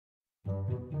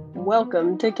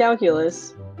Welcome to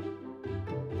Calculus.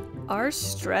 Our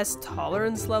stress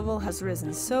tolerance level has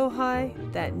risen so high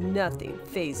that nothing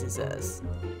phases us.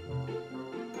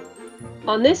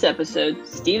 On this episode,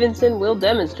 Stevenson will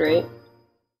demonstrate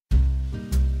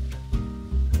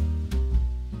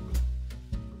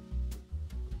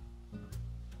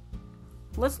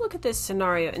Let's look at this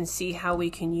scenario and see how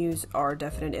we can use our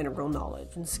definite integral knowledge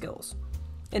and skills.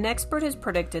 An expert has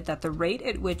predicted that the rate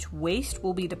at which waste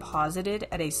will be deposited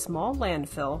at a small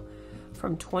landfill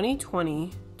from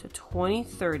 2020 to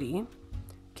 2030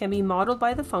 can be modeled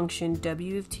by the function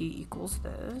W of t equals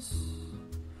this,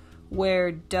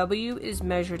 where W is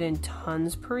measured in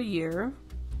tons per year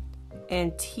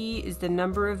and t is the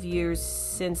number of years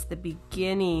since the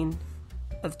beginning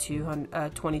of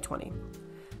 2020.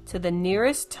 To the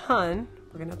nearest ton,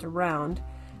 we're going to have to round,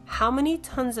 how many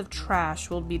tons of trash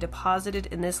will be deposited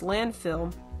in this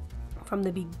landfill from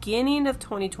the beginning of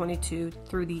 2022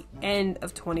 through the end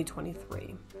of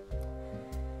 2023?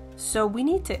 So we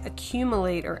need to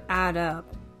accumulate or add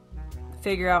up,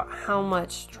 figure out how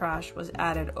much trash was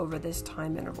added over this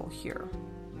time interval here.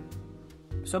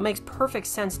 So it makes perfect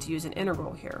sense to use an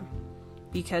integral here,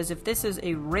 because if this is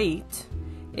a rate,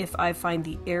 if I find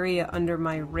the area under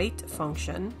my rate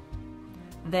function,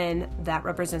 then that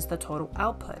represents the total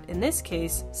output. In this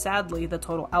case, sadly, the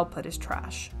total output is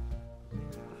trash.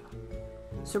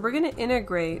 So we're going to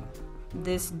integrate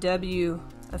this W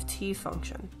of t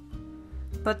function.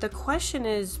 But the question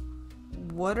is,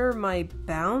 what are my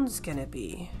bounds going to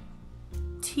be?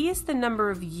 T is the number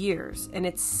of years, and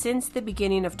it's since the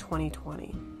beginning of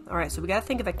 2020. All right, so we got to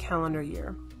think of a calendar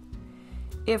year.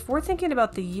 If we're thinking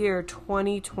about the year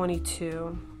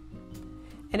 2022,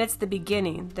 and it's the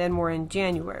beginning, then we're in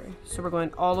January. So we're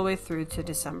going all the way through to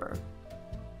December.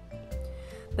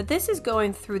 But this is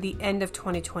going through the end of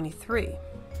 2023.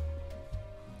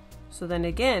 So then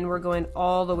again, we're going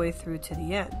all the way through to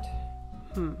the end.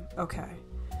 Okay.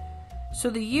 So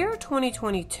the year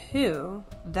 2022,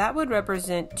 that would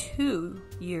represent 2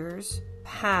 years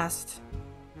past,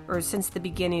 or since the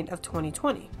beginning of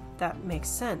 2020. That makes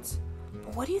sense.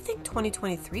 What do you think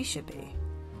 2023 should be?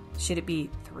 Should it be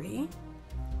 3?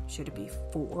 Should it be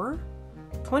 4?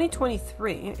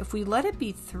 2023, if we let it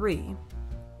be 3,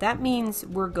 that means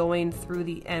we're going through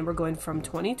the end. We're going from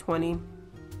 2020.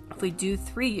 If we do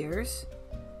 3 years,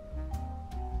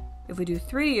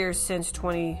 since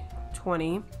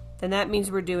 2020, then that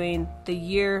means we're doing the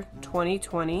year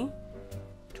 2020,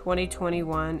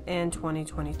 2021, and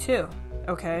 2022.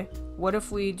 Okay, what if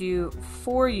we do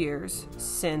 4 years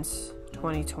since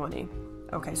 2020?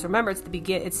 Okay, so remember it's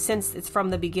from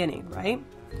the beginning, right?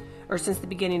 Or since the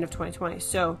beginning of 2020.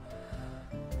 So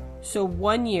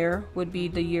 1 year would be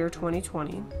the year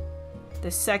 2020.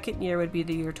 The second year would be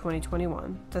the year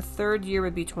 2021. The third year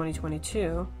would be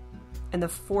 2022, and the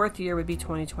fourth year would be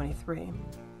 2023.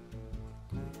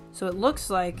 So it looks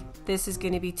like this is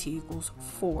going to be t equals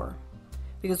 4,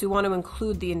 because we want to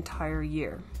include the entire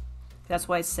year. That's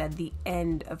why I said the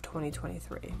end of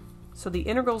 2023. So the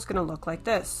integral is going to look like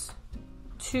this: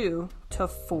 2 to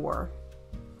 4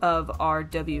 of our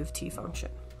W of t function.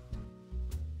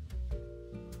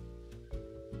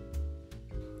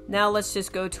 Now let's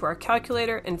just go to our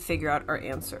calculator and figure out our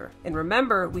answer. And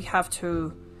remember, we have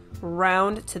to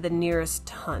round to the nearest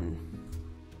ton.